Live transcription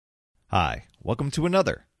Hi, welcome to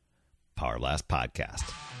another Power Blast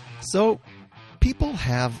podcast. So, people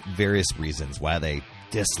have various reasons why they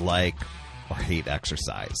dislike or hate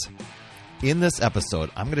exercise. In this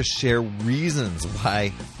episode, I'm going to share reasons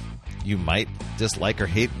why you might dislike or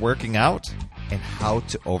hate working out and how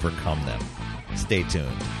to overcome them. Stay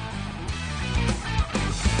tuned.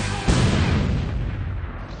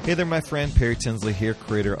 Hey there, my friend. Perry Tinsley here,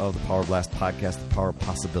 creator of the Power Blast podcast, The Power of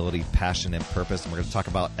Possibility, Passion, and Purpose. And we're going to talk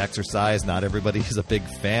about exercise. Not everybody is a big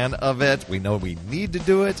fan of it. We know we need to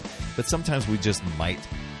do it, but sometimes we just might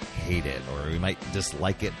hate it or we might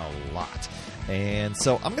dislike it a lot. And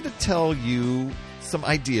so I'm going to tell you some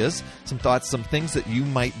ideas, some thoughts, some things that you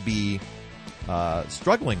might be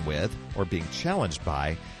struggling with or being challenged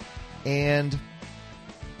by, and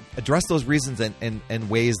address those reasons and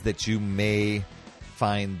ways that you may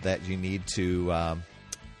find that you need to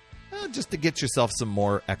just to get yourself some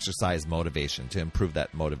more exercise motivation, to improve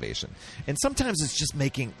that motivation. And sometimes it's just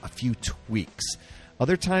making a few tweaks.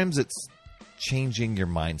 Other times it's changing your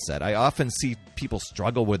mindset. I often see people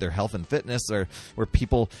struggle with their health and fitness, or where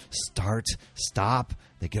people stop,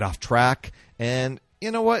 they get off track. And you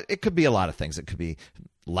know what? It could be a lot of things. It could be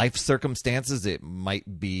life circumstances. It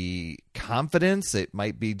might be confidence. It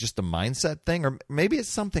might be just a mindset thing, or maybe it's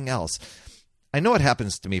something else. I know it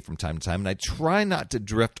happens to me from time to time, and I try not to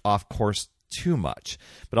drift off course too much.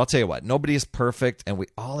 But I'll tell you what, nobody is perfect, and we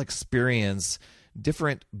all experience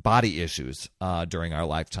different body issues during our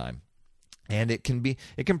lifetime. And it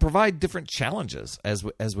can provide different challenges as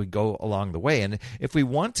we go along the way. And if we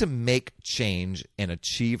want to make change and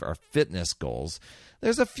achieve our fitness goals,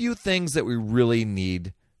 there's a few things that we really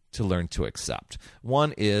need to learn to accept.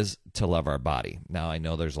 One is to love our body. Now, I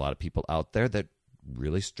know there's a lot of people out there that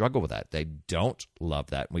really struggle with that. They don't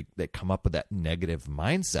love that. They come up with that negative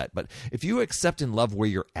mindset. But if you accept and love where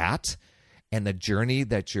you're at and the journey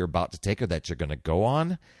that you're about to take or that you're going to go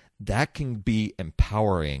on, that can be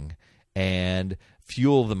empowering and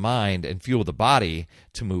fuel the mind and fuel the body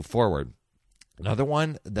to move forward. Another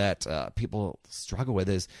one that people struggle with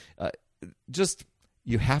is just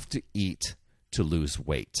you have to eat to lose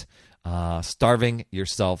weight. Starving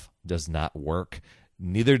yourself does not work.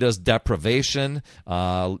 Neither does deprivation.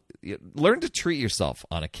 Learn to treat yourself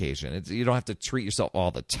on occasion. You don't have to treat yourself all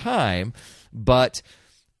the time, but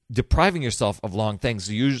depriving yourself of long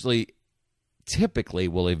things typically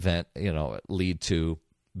will lead to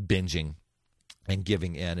binging and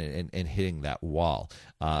giving in and hitting that wall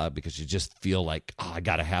because you just feel like, I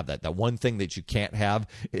got to have that. That one thing that you can't have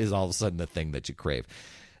is all of a sudden the thing that you crave.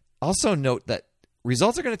 Also note that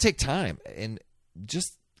results are going to take time, and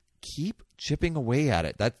just keep chipping away at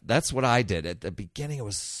it. That's what I did. At the beginning, it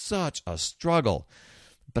was such a struggle,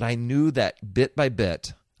 but I knew that bit by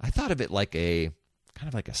bit, I thought of it like kind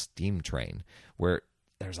of like a steam train where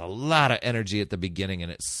there's a lot of energy at the beginning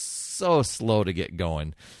and it's so slow to get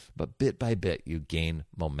going, but bit by bit, you gain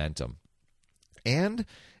momentum. And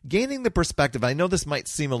gaining the perspective, I know this might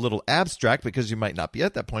seem a little abstract because you might not be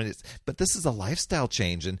at that point, but this is a lifestyle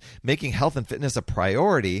change, and making health and fitness a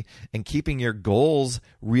priority and keeping your goals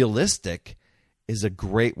realistic is a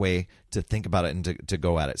great way to think about it and to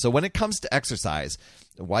go at it. So when it comes to exercise,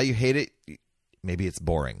 why you hate it, maybe it's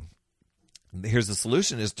boring. Here's the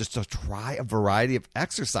solution, is just to try a variety of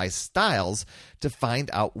exercise styles to find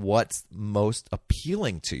out what's most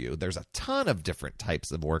appealing to you. There's a ton of different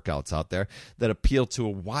types of workouts out there that appeal to a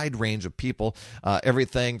wide range of people.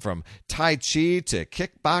 Everything from Tai Chi to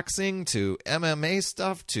kickboxing to MMA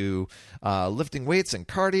stuff to lifting weights and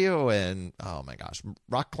cardio and, oh my gosh,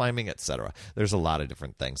 rock climbing, etc. There's a lot of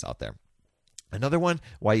different things out there. Another one,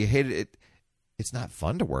 why you hate it, it's not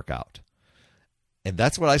fun to work out. And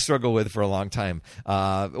that's what I struggle with for a long time.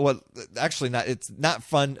 It's not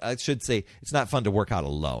fun. I should say it's not fun to work out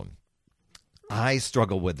alone. I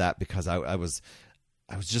struggle with that because I was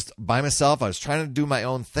just by myself. I was trying to do my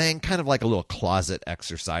own thing, kind of like a little closet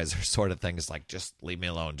exerciser sort of thing. It's like, just leave me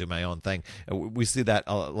alone, do my own thing. We see that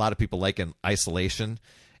a lot of people like in isolation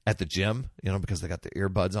at the gym, because they got the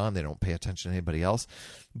earbuds on. They don't pay attention to anybody else.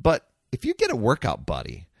 But if you get a workout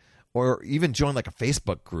buddy, or even join like a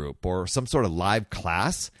Facebook group or some sort of live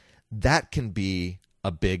class, that can be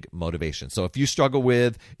a big motivation. So if you struggle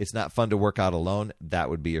with it's not fun to work out alone, that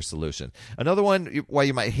would be your solution. Another one why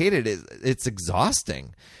you might hate it is it's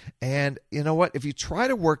exhausting. And you know what? If you try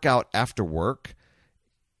to work out after work,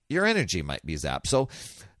 your energy might be zapped. So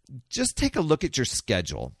just take a look at your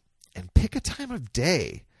schedule and pick a time of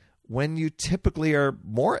day when you typically are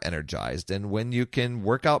more energized and when you can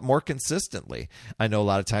work out more consistently. I know a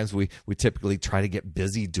lot of times we typically try to get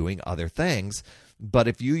busy doing other things, but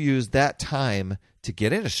if you use that time to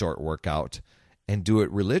get in a short workout and do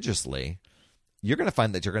it religiously, you're going to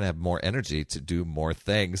find that you're going to have more energy to do more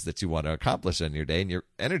things that you want to accomplish in your day, and your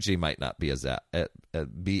energy might not be as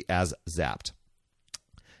zapped.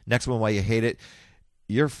 Next one, why you hate it,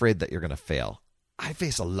 you're afraid that you're going to fail. I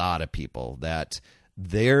face a lot of people that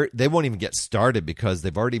they won't even get started because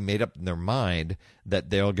they've already made up in their mind that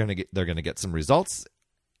they're going to get some results,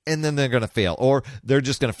 and then they're going to fail, or they're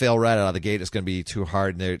just going to fail right out of the gate. It's going to be too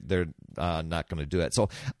hard, and they're not going to do it. So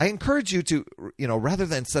I encourage you to, rather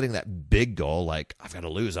than setting that big goal like I've got to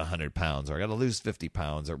lose 100 pounds or I got to lose 50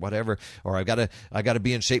 pounds or whatever, or I got to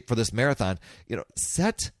be in shape for this marathon,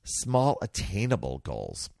 set small attainable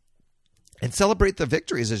goals. And celebrate the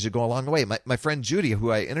victories as you go along the way. My friend Judy, who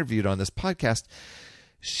I interviewed on this podcast,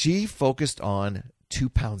 she focused on 2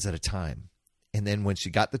 pounds at a time. And then when she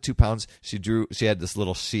got the 2 pounds, she had this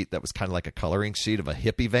little sheet that was kind of like a coloring sheet of a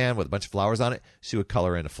hippie van with a bunch of flowers on it. She would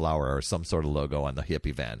color in a flower or some sort of logo on the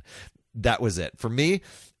hippie van. That was it. For me,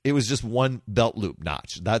 it was just one belt loop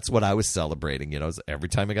notch. That's what I was celebrating. Every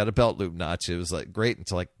time I got a belt loop notch, it was like great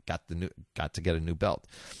until I got to get a new belt.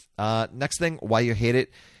 Next thing, why you hate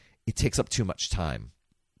it. It takes up too much time.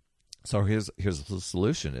 So here's the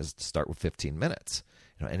solution: is to start with 15 minutes.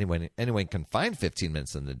 Anyone can find 15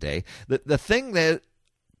 minutes in the day. The thing that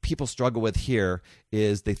people struggle with here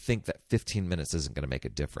is they think that 15 minutes isn't going to make a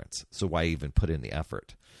difference. So why even put in the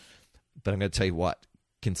effort? But I'm going to tell you what: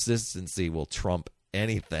 consistency will trump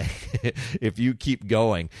anything if you keep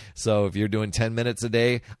going. So if you're doing 10 minutes a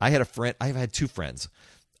day, I've had 2 friends.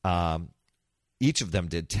 Each of them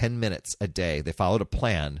did 10 minutes a day. They followed a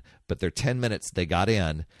plan, but their 10 minutes they got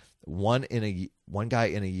in. One guy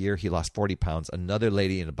in a year, he lost 40 pounds. Another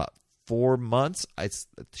lady in about 4 months,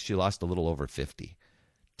 she lost a little over 50.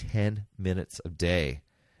 10 minutes a day.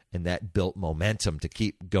 And that built momentum to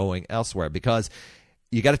keep going elsewhere, because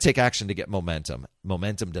you got to take action to get momentum.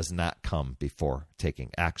 Momentum does not come before taking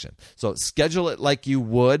action. So schedule it like you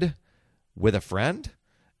would with a friend,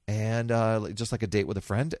 and just like a date with a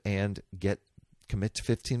friend, and commit to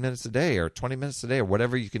 15 minutes a day or 20 minutes a day or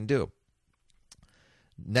whatever you can do.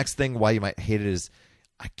 Next thing why you might hate it is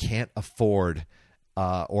I can't afford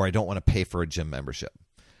or I don't want to pay for a gym membership.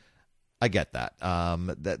 I get that.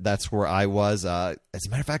 That's where I was. As a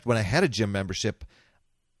matter of fact, when I had a gym membership,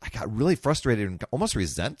 I got really frustrated and almost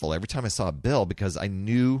resentful every time I saw a bill because I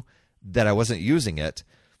knew that I wasn't using it.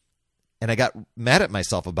 And I got mad at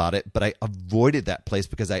myself about it, but I avoided that place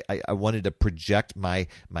because I wanted to project my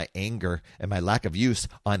anger and my lack of use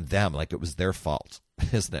on them like it was their fault.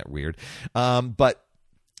 Isn't that weird? But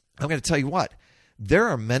I'm going to tell you what. There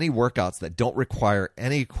are many workouts that don't require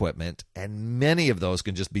any equipment, and many of those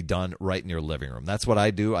can just be done right in your living room. That's what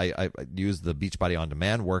I do. I use the Beachbody On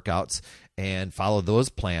Demand workouts and follow those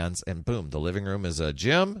plans, and boom, the living room is a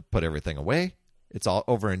gym. Put everything away. It's all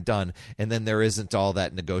over and done. And then there isn't all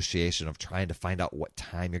that negotiation of trying to find out what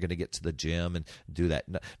time you're going to get to the gym and do that.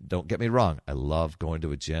 No, don't get me wrong. I love going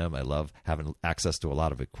to a gym. I love having access to a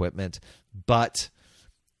lot of equipment. But,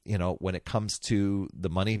 when it comes to the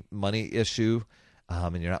money issue,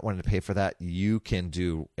 and you're not wanting to pay for that, you can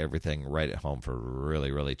do everything right at home for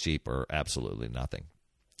really, really cheap or absolutely nothing.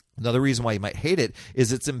 Another reason why you might hate it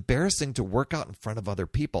is it's embarrassing to work out in front of other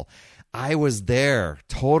people. I was there,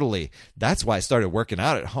 totally. That's why I started working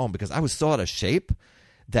out at home, because I was so out of shape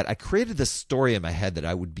that I created this story in my head that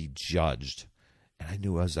I would be judged. And I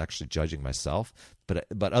knew I was actually judging myself,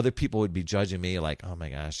 but other people would be judging me like, oh my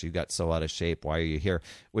gosh, you got so out of shape. Why are you here?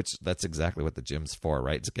 Which that's exactly what the gym's for,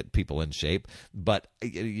 right? To get people in shape. But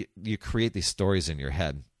you create these stories in your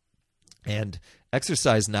head. And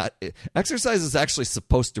exercise is actually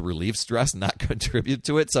supposed to relieve stress, not contribute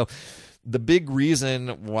to it. So the big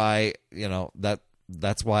reason why,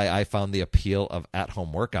 that's why I found the appeal of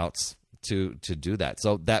at-home workouts to do that.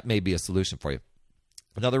 So that may be a solution for you.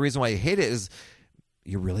 Another reason why you hate it is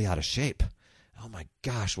you're really out of shape. Oh my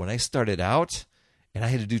gosh, when I started out and I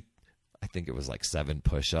had to do, I think it was like 7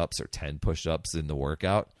 push-ups or 10 push-ups in the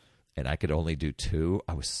workout, and I could only do 2,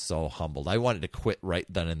 I was so humbled. I wanted to quit right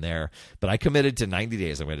then and there, but I committed to 90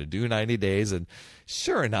 days. I'm going to do 90 days, and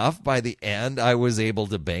sure enough, by the end, I was able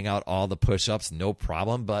to bang out all the push-ups, no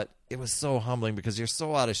problem, but it was so humbling because you're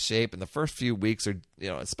so out of shape, and the first few weeks are,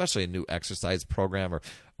 especially a new exercise program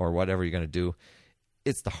or whatever you're going to do,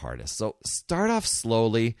 it's the hardest. So start off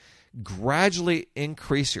slowly, gradually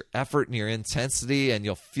increase your effort and your intensity, and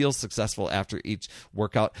you'll feel successful after each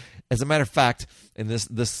workout. As a matter of fact, and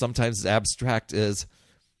this sometimes is abstract, is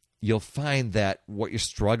you'll find that what you're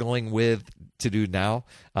struggling with to do now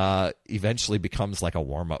eventually becomes like a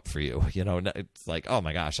warm-up for you. It's like, oh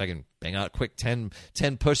my gosh, I can bang out a quick 10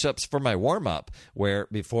 push-ups for my warm-up, where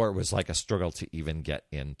before it was like a struggle to even get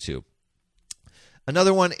into.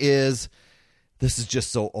 Another one is, this is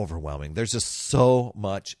just so overwhelming. There's just so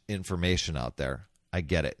much information out there. I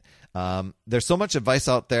get it. There's so much advice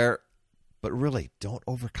out there, but really don't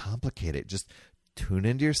overcomplicate it. Just tune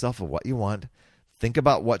into yourself of what you want. Think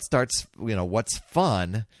about what's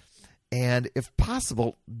fun. And if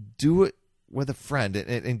possible, do it with a friend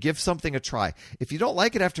and give something a try. If you don't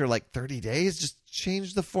like it after like 30 days, just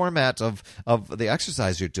change the format of the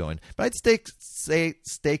exercise you're doing. But I'd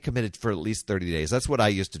stay committed for at least 30 days. That's what I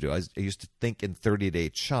used to do. I used to think in 30-day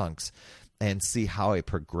chunks and see how I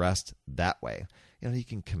progressed that way. You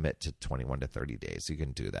can commit to 21 to 30 days. You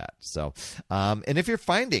can do that. So, and if you're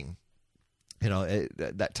finding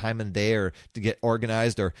that time in the day or to get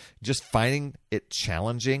organized or just finding it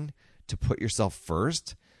challenging to put yourself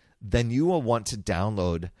first, then you will want to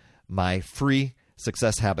download my free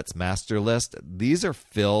Success Habits Master List. These are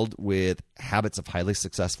filled with habits of highly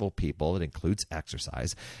successful people. It includes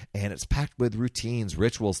exercise, and it's packed with routines,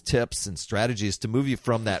 rituals, tips, and strategies to move you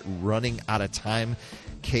from that running out of time,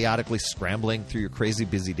 chaotically scrambling through your crazy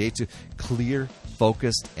busy day to clear,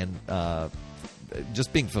 focused, and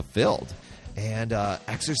just being fulfilled. And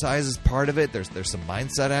exercise is part of it. There's some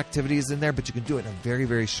mindset activities in there, but you can do it in a very,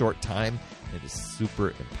 very short time. It is super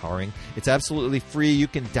empowering. It's absolutely free. You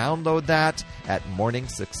can download that at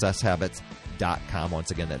morningsuccesshabits.com.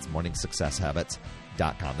 Once again, that's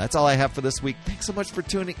morningsuccesshabits.com. That's all I have for this week. Thanks so much for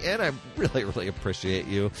tuning in. I really, really appreciate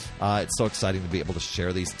you. It's so exciting to be able to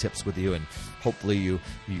share these tips with you, and hopefully you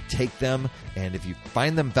take them, and if you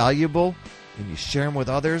find them valuable, and you share them with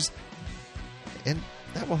others, and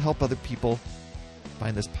that will help other people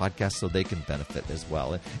find this podcast so they can benefit as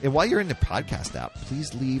well. And while you're in the podcast app,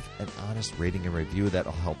 please leave an honest rating and review. That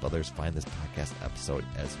will help others find this podcast episode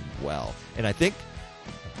as well. And I'm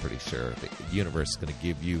pretty sure the universe is going to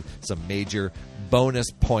give you some major bonus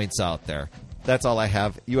points out there. That's all I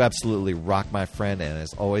have. You absolutely rock, my friend. And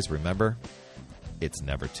as always, remember, it's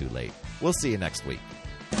never too late. We'll see you next week.